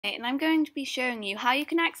And I'm going to be showing you how you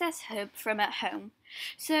can access Hwb from at home.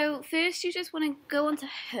 So first you just want to go onto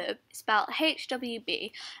Hwb, spelled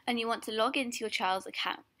HWB, and you want to log into your child's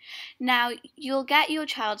account. Now you'll get your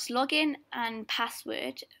child's login and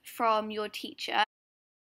password from your teacher.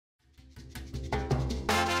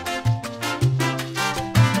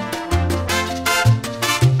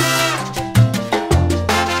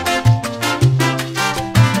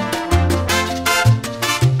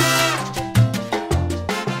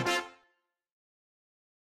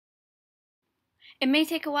 It may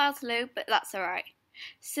take a while to load, but that's alright.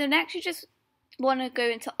 So next you just want to go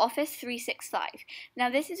into Office 365. Now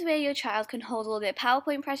this is where your child can hold all their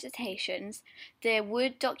PowerPoint presentations, their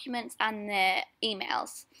Word documents and their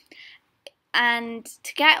emails. And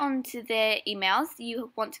to get onto their emails,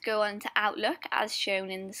 you want to go onto Outlook as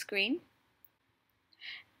shown in the screen.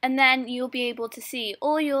 And then you'll be able to see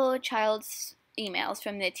all your child's emails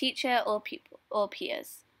from their teacher or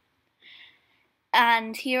peers.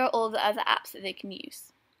 And here are all the other apps that they can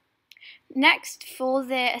use. Next, for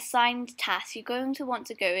their assigned tasks, you're going to want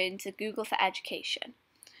to go into Google for Education.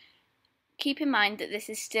 Keep in mind that this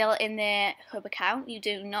is still in their Hwb account. You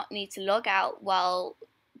do not need to log out while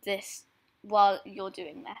you're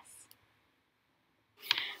doing this.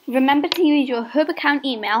 Remember to use your Hwb account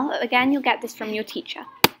email. Again, you'll get this from your teacher.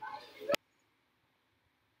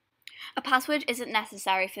 A password isn't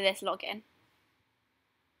necessary for this login.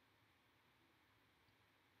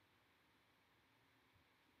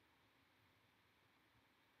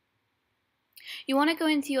 You want to go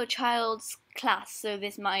into your child's class, so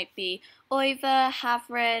this might be Hwb,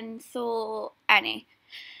 Havren, Thor, any.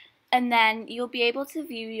 And then you'll be able to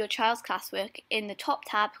view your child's classwork in the top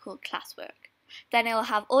tab called Classwork. Then it will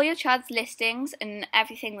have all your child's listings and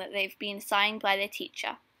everything that they've been assigned by their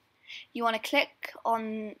teacher. You want to click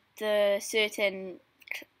on the certain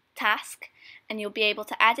task and you'll be able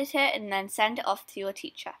to edit it and then send it off to your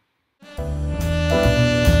teacher.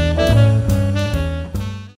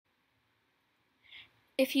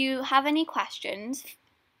 If you have any questions,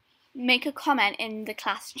 make a comment in the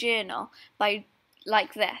class journal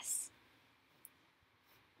like this.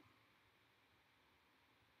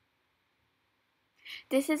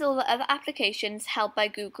 This is all the other applications held by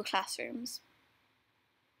Google Classrooms.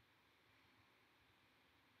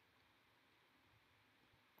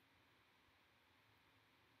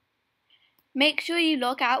 Make sure you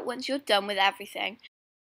log out once you're done with everything.